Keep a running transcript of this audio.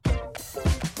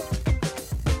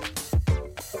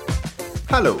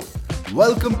Hello,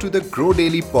 welcome to the Grow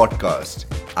Daily podcast.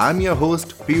 I'm your host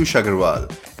Piyush Agarwal,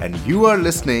 and you are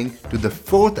listening to the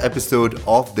fourth episode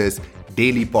of this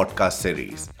daily podcast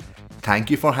series.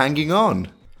 Thank you for hanging on.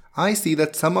 I see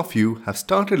that some of you have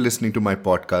started listening to my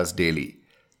podcast daily.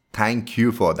 Thank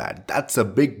you for that. That's a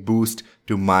big boost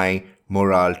to my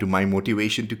morale, to my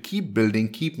motivation to keep building,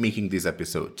 keep making these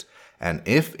episodes. And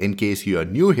if, in case you are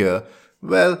new here,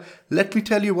 well, let me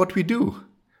tell you what we do.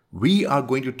 We are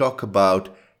going to talk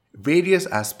about various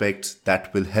aspects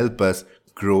that will help us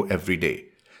grow every day.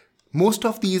 Most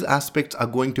of these aspects are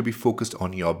going to be focused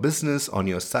on your business, on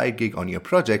your side gig, on your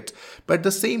project. But at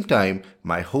the same time,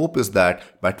 my hope is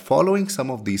that by following some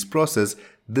of these processes,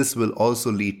 this will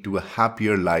also lead to a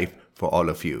happier life for all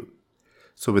of you.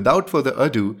 So without further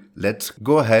ado, let's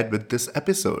go ahead with this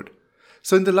episode.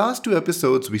 So in the last two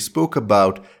episodes, we spoke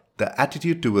about the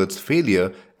attitude towards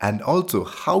failure and also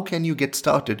how can you get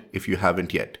started if you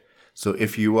haven't yet. So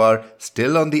if you are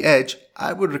still on the edge,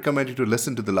 I would recommend you to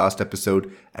listen to the last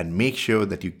episode and make sure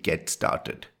that you get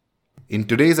started. In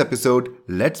today's episode,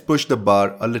 let's push the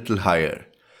bar a little higher.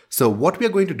 So what we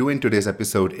are going to do in today's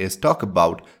episode is talk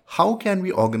about how can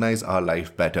we organize our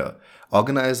life better,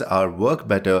 organize our work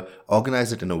better,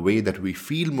 organize it in a way that we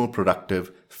feel more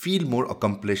productive, feel more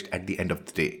accomplished at the end of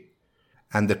the day.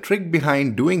 And the trick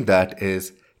behind doing that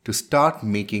is to start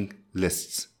making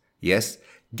lists. Yes,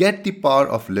 get the power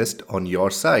of list on your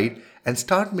side and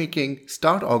start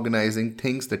organizing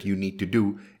things that you need to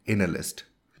do in a list.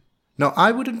 Now,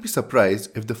 I wouldn't be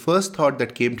surprised if the first thought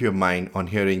that came to your mind on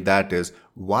hearing that is,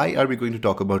 why are we going to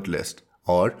talk about list?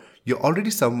 Or you're already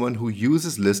someone who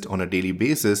uses list on a daily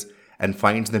basis and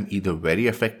finds them either very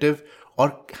effective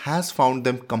or has found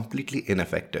them completely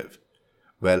ineffective.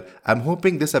 Well, I'm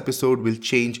hoping this episode will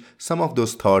change some of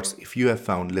those thoughts if you have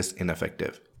found lists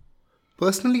ineffective.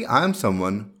 Personally, I am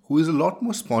someone who is a lot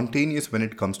more spontaneous when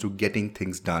it comes to getting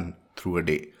things done through a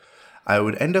day. I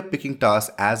would end up picking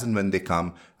tasks as and when they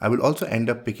come. I will also end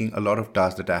up picking a lot of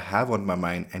tasks that I have on my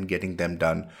mind and getting them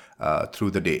done through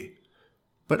the day.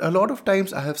 But a lot of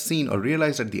times I have seen or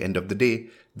realized at the end of the day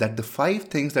that the 5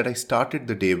 things that I started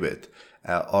the day with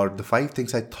or the 5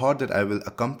 things I thought that I will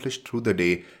accomplish through the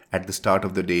day at the start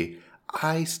of the day,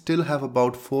 I still have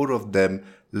about 4 of them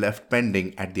left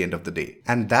pending at the end of the day.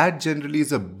 And that generally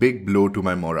is a big blow to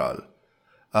my morale.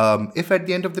 If at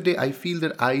the end of the day I feel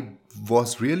that I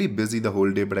was really busy the whole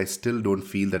day, but I still don't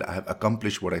feel that I have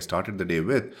accomplished what I started the day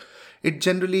with, it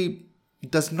generally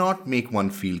does not make one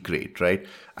feel great, right?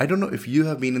 I don't know if you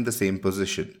have been in the same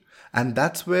position. And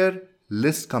that's where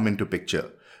lists come into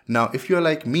picture. Now, if you're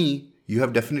like me, you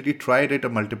have definitely tried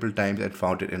it multiple times and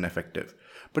found it ineffective.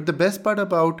 But the best part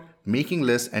about making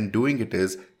lists and doing it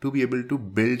is to be able to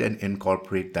build and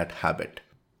incorporate that habit.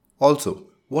 Also,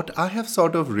 what I have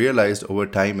sort of realized over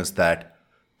time is that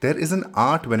there is an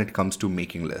art when it comes to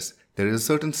making lists. There is a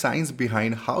certain science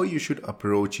behind how you should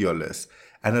approach your list.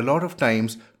 And a lot of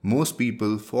times, most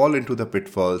people fall into the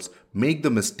pitfalls, make the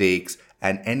mistakes,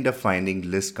 and end up finding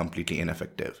lists completely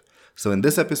ineffective. So in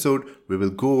this episode, we will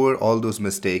go over all those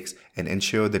mistakes and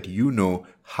ensure that you know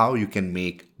how you can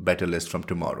make better lists from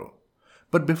tomorrow.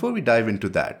 But before we dive into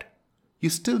that, you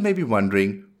still may be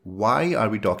wondering, why are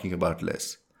we talking about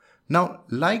lists? Now,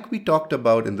 like we talked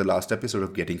about in the last episode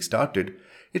of Getting Started,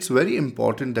 it's very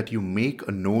important that you make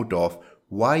a note of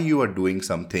why you are doing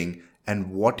something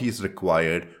and what is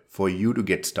required for you to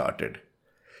get started.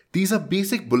 These are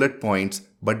basic bullet points,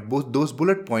 but both those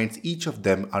bullet points, each of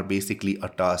them are basically a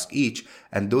task each,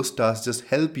 and those tasks just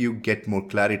help you get more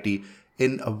clarity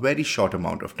in a very short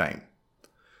amount of time.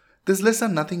 These lists are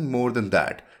nothing more than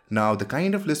that. Now, the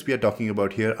kind of lists we are talking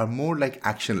about here are more like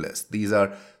action lists. These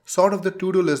are sort of the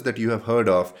to-do list that you have heard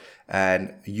of,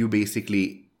 and you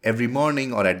basically every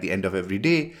morning or at the end of every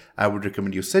day, I would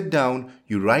recommend you sit down,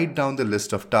 you write down the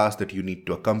list of tasks that you need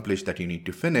to accomplish, that you need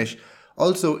to finish.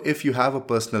 Also, if you have a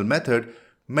personal method,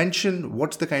 mention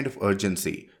what's the kind of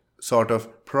urgency. Sort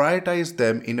of prioritize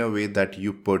them in a way that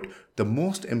you put the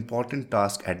most important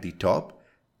task at the top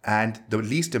and the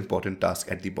least important task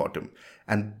at the bottom.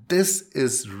 And this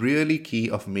is really key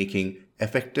of making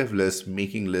effective lists,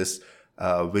 making lists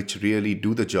which really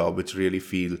do the job, which really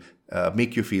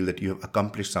make you feel that you have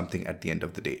accomplished something at the end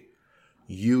of the day.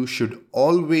 You should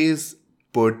always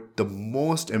put the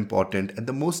most important and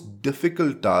the most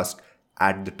difficult task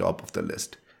at the top of the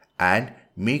list and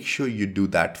make sure you do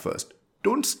that first.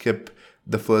 Don't skip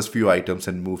the first few items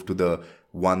and move to the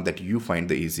one that you find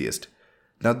the easiest.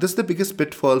 Now, this is the biggest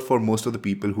pitfall for most of the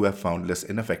people who have found lists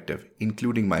ineffective,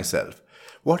 including myself.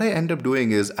 What I end up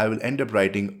doing is I will end up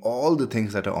writing all the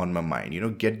things that are on my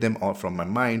mind, get them all from my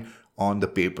mind on the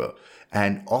paper.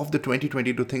 And of the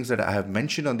 2022 things that I have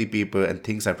mentioned on the paper and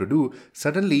things I have to do,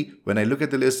 suddenly when I look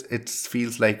at the list, it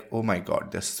feels like, oh my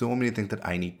God, there's so many things that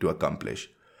I need to accomplish.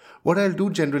 What I'll do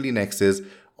generally next is,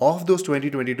 of those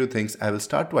 2022 things, I will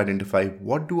start to identify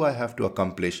what do I have to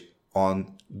accomplish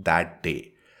on that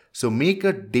day. So make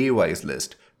a day-wise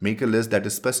list. Make a list that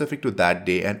is specific to that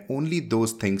day, and only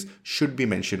those things should be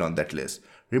mentioned on that list.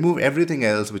 Remove everything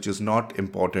else which is not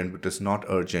important, which is not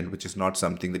urgent, which is not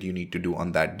something that you need to do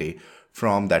on that day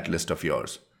from that list of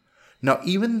yours. Now,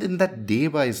 even in that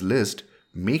day-wise list,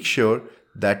 make sure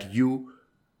that you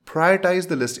prioritize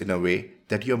the list in a way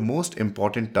that your most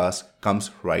important task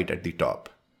comes right at the top.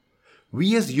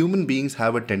 We as human beings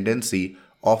have a tendency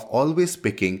of always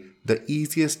picking the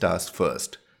easiest task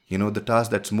first. The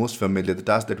task that's most familiar, the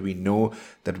task that we know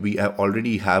that we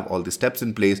already have all the steps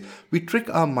in place. We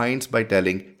trick our minds by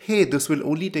telling, hey, this will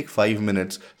only take 5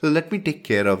 minutes, so let me take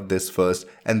care of this first,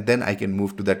 and then I can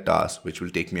move to that task, which will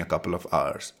take me a couple of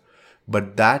hours.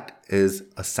 But that is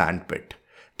a sandpit.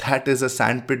 That is a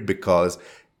sandpit because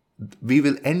we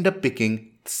will end up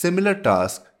picking similar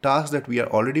tasks that we are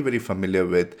already very familiar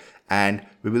with, and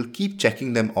we will keep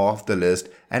checking them off the list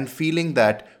and feeling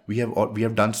that we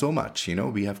have done so much.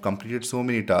 We have completed so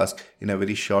many tasks in a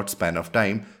very short span of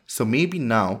time. So maybe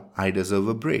now I deserve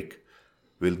a break.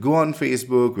 We'll go on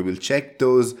Facebook, we will check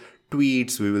those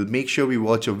tweets, we will make sure we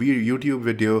watch a YouTube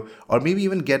video, or maybe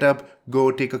even get up,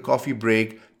 go take a coffee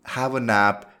break, have a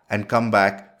nap, and come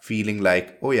back feeling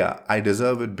like, oh yeah, I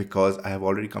deserve it because I have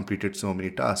already completed so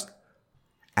many tasks.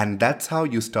 And that's how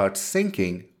you start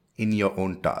sinking in your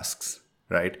own tasks,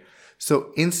 right?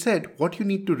 So instead, what you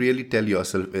need to really tell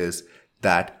yourself is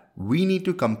that we need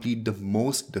to complete the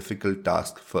most difficult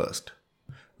task first.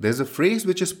 There's a phrase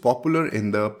which is popular in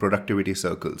the productivity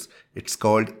circles. It's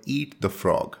called eat the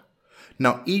frog.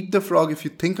 Now, eat the frog, if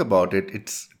you think about it,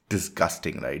 it's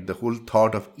disgusting, right? The whole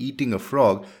thought of eating a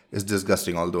frog is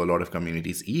disgusting, although a lot of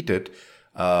communities eat it.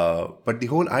 But the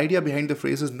whole idea behind the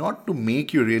phrase is not to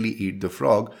make you really eat the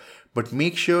frog, but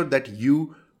make sure that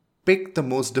you pick the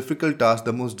most difficult task,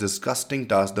 the most disgusting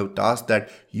task, the task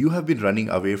that you have been running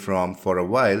away from for a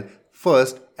while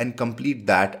first, and complete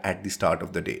that at the start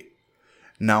of the day.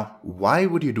 Now, why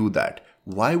would you do that?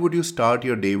 Why would you start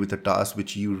your day with a task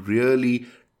which you really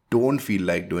don't feel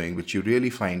like doing, which you really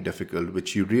find difficult,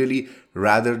 which you really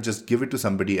rather just give it to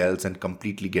somebody else and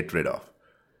completely get rid of?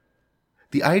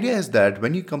 The idea is that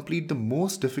when you complete the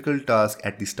most difficult task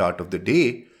at the start of the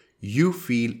day, you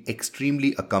feel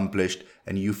extremely accomplished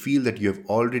and you feel that you have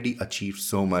already achieved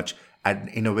so much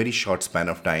in a very short span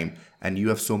of time, and you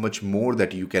have so much more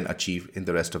that you can achieve in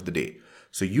the rest of the day.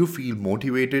 So you feel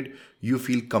motivated, you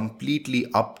feel completely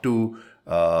up to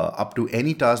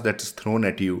any task that is thrown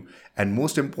at you, and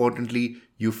most importantly,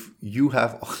 you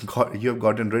have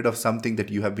gotten rid of something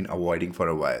that you have been avoiding for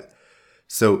a while.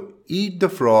 So eat the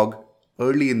frog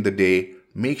early in the day.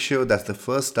 Make sure that's the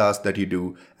first task that you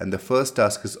do, and the first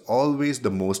task is always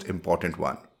the most important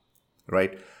one,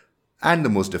 right? And the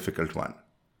most difficult one.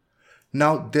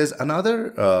 Now, there's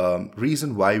another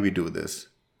reason why we do this.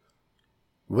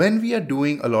 When we are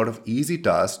doing a lot of easy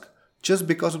tasks, just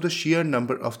because of the sheer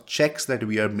number of checks that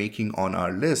we are making on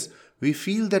our list, we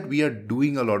feel that we are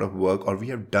doing a lot of work or we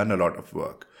have done a lot of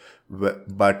work.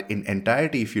 But in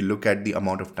entirety, if you look at the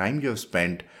amount of time you have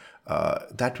spent,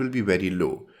 that will be very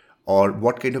low. Or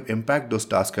what kind of impact those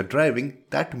tasks are driving,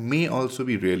 that may also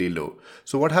be really low.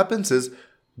 So what happens is,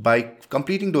 by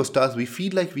completing those tasks, we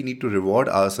feel like we need to reward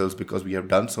ourselves because we have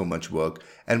done so much work,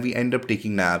 and we end up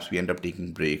taking naps, we end up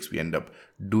taking breaks, we end up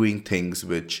doing things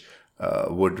which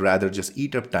would rather just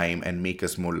eat up time and make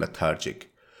us more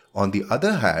lethargic. On the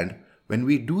other hand, when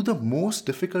we do the most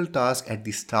difficult task at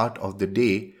the start of the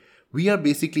day, we are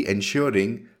basically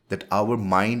ensuring that our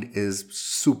mind is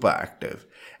super active.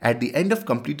 At the end of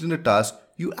completing the task,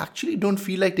 you actually don't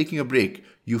feel like taking a break.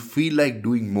 You feel like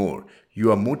doing more.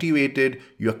 You are motivated,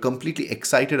 you are completely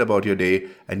excited about your day,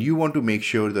 and you want to make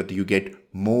sure that you get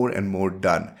more and more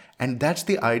done. And that's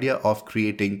the idea of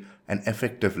creating an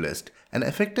effective list. An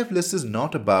effective list is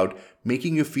not about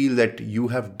making you feel that you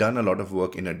have done a lot of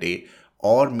work in a day,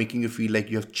 or making you feel like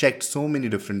you have checked so many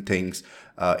different things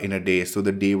in a day, so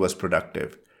the day was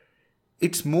productive.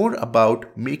 It's more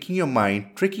about tricking your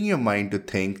mind to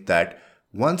think that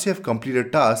once you have completed a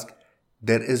task,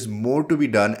 there is more to be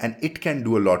done and it can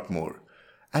do a lot more.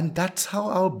 And that's how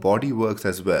our body works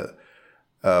as well.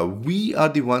 We are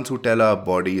the ones who tell our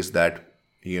bodies that,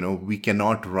 we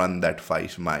cannot run that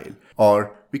 5 mile,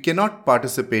 or we cannot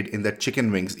participate in that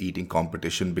chicken wings eating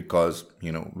competition because,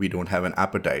 we don't have an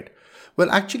appetite. Well,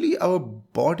 actually, our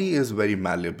body is very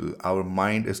malleable. Our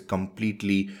mind is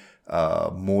completely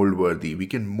mold worthy. We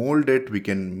can mold it, we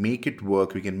can make it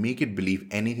work, we can make it believe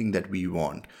anything that we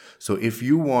want. So if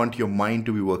you want your mind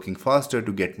to be working faster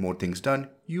to get more things done,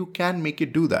 you can make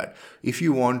it do that. If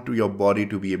you want your body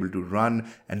to be able to run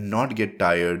and not get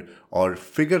tired, or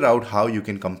figure out how you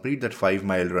can complete that 5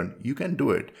 mile run, you can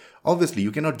do it. Obviously,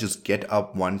 you cannot just get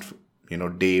up one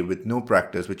day with no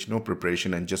practice, with no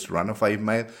preparation, and just run a 5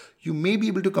 mile. You may be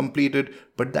able to complete it,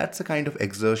 but that's a kind of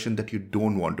exertion that you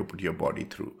don't want to put your body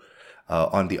through.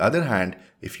 On the other hand,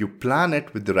 if you plan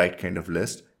it with the right kind of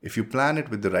list, if you plan it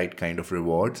with the right kind of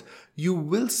rewards, you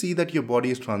will see that your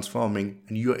body is transforming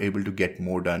and you are able to get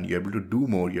more done. You're able to do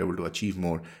more. You're able to achieve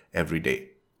more every day,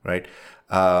 right?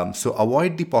 So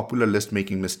avoid the popular list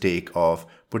making mistake of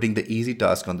putting the easy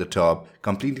task on the top,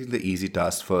 completing the easy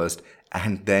task first,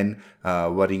 and then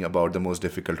worrying about the most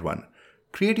difficult one.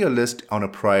 Create your list on a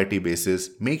priority basis.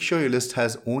 Make sure your list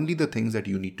has only the things that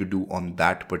you need to do on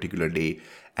that particular day,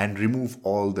 and remove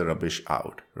all the rubbish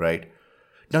out, right?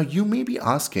 Now, you may be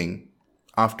asking,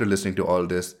 after listening to all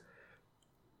this,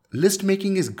 list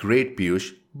making is great,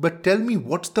 Piyush, but tell me,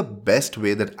 what's the best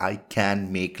way that I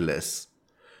can make lists?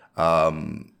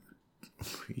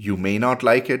 You may not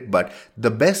like it, but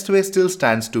the best way still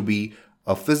stands to be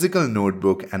a physical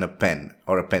notebook and a pen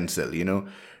or a pencil.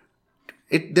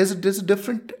 There's a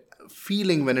different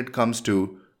feeling when it comes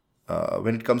to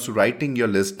writing your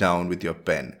list down with your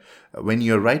pen. When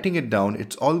you're writing it down,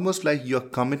 it's almost like you're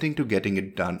committing to getting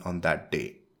it done on that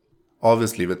day.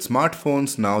 Obviously, with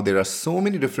smartphones now, there are so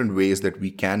many different ways that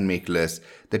we can make lists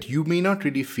that you may not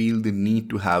really feel the need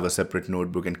to have a separate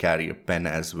notebook and carry a pen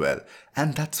as well.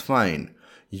 And that's fine.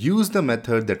 Use the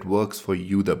method that works for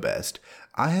you the best.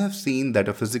 I have seen that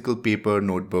a physical paper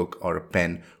notebook or a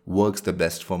pen works the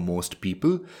best for most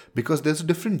people, because there's a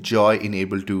different joy in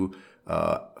able to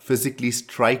physically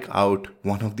strike out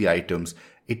one of the items.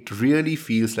 It really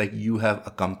feels like you have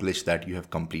accomplished that, you have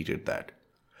completed that.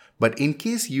 But in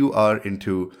case you are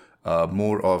into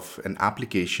more of an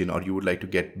application, or you would like to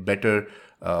get better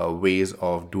ways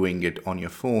of doing it on your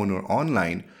phone or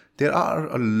online, there are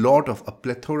a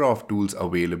plethora of tools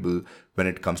available when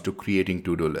it comes to creating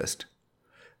to-do list.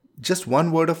 Just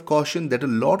one word of caution, that a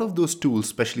lot of those tools,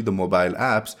 especially the mobile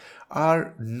apps,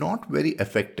 are not very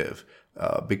effective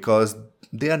because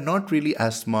they are not really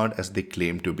as smart as they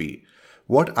claim to be.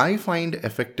 What I find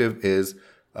effective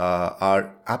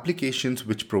are applications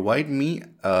which provide me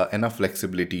enough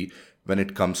flexibility when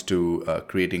it comes to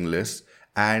creating lists,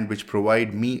 and which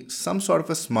provide me some sort of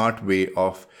a smart way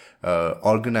of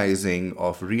organizing,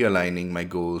 of realigning my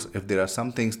goals. If there are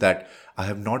some things that I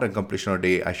have not accomplished in a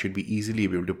day, I should be easily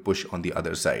able to push on the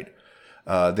other side.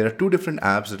 There are two different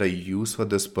apps that I use for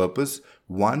this purpose.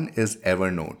 One is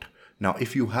Evernote. Now,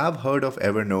 if you have heard of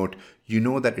Evernote, you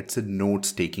know that it's a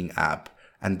notes-taking app.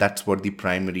 And that's what the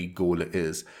primary goal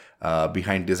is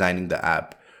behind designing the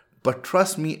app. But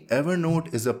trust me,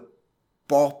 Evernote is a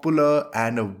popular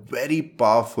and a very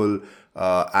powerful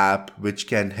app which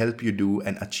can help you do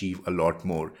and achieve a lot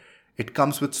more. It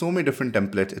comes with so many different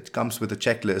templates. It comes with a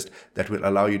checklist that will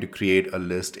allow you to create a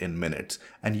list in minutes.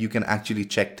 And you can actually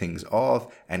check things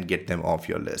off and get them off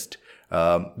your list.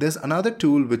 There's another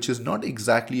tool which is not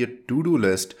exactly a to-do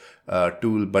list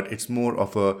tool, but it's more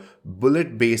of a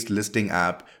bullet-based listing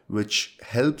app which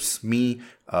helps me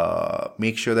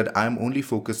make sure that I'm only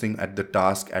focusing at the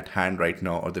task at hand right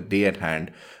now, or the day at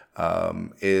hand,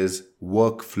 is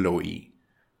Workflowy.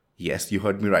 Yes, you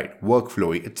heard me right.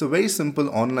 Workflowy. It's a very simple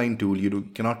online tool. You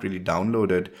cannot really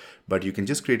download it, but you can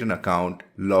just create an account,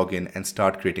 log in, and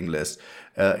start creating lists.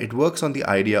 It works on the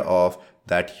idea of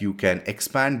that you can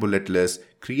expand bullet lists,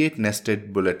 create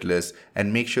nested bullet lists,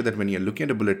 and make sure that when you're looking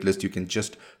at a bullet list, you can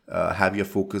just have your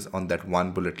focus on that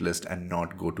one bullet list and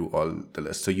not go to all the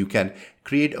lists. So you can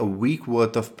create a week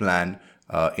worth of plan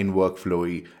in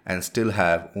Workflowy and still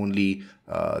have only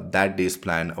that day's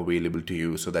plan available to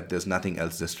you, so that there's nothing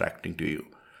else distracting to you.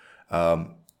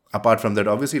 Apart from that,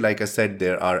 obviously, like I said,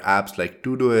 there are apps like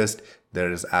Todoist.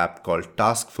 There is an app called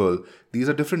Taskful. These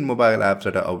are different mobile apps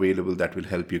that are available that will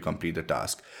help you complete the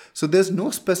task. So there's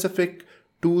no specific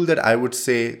tool that I would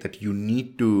say that you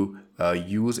need to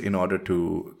use in order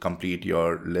to complete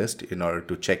your list, in order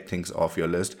to check things off your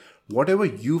list. Whatever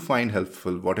you find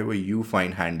helpful, whatever you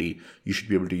find handy, you should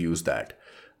be able to use that.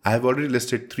 I have already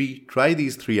listed 3. Try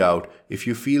these 3 out. If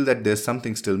you feel that there's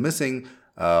something still missing,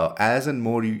 as and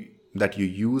more that you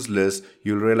use lists,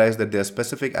 you'll realize that there are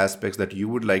specific aspects that you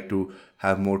would like to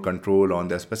have more control on.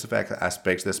 There are specific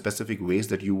aspects, there are specific ways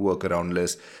that you work around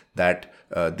lists that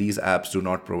these apps do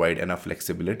not provide enough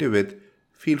flexibility with.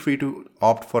 Feel free to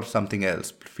opt for something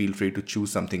else. Feel free to choose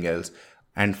something else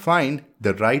and find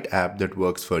the right app that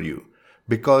works for you.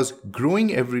 Because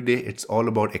growing every day, it's all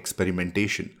about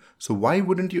experimentation. So why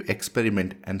wouldn't you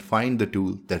experiment and find the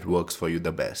tool that works for you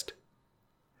the best?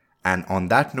 And on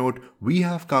that note, we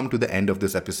have come to the end of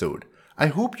this episode. I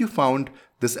hope you found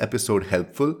this episode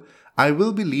helpful. I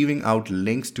will be leaving out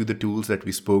links to the tools that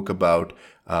we spoke about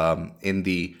in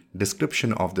the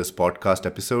description of this podcast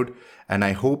episode, and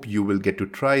I hope you will get to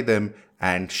try them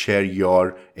and share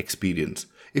your experience.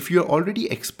 If you're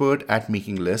already expert at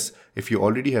making lists, if you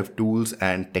already have tools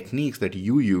and techniques that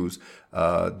you use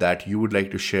that you would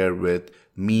like to share with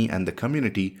me and the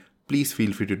community, please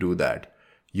feel free to do that.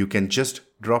 You can just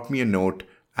drop me a note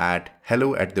at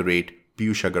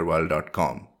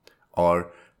hello@piyushagarwal.com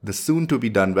or the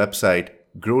soon-to-be-done website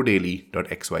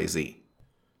growdaily.xyz.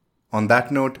 On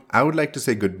that note, I would like to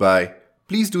say goodbye.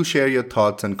 Please do share your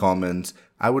thoughts and comments.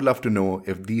 I would love to know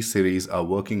if these series are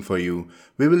working for you.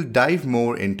 We will dive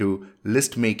more into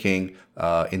list making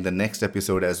in the next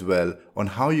episode as well on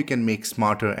how you can make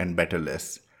smarter and better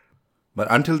lists. But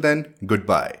until then,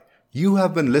 goodbye. You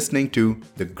have been listening to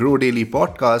the Grow Daily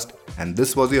podcast, and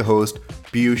this was your host,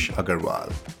 Piyush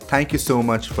Agarwal. Thank you so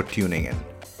much for tuning in.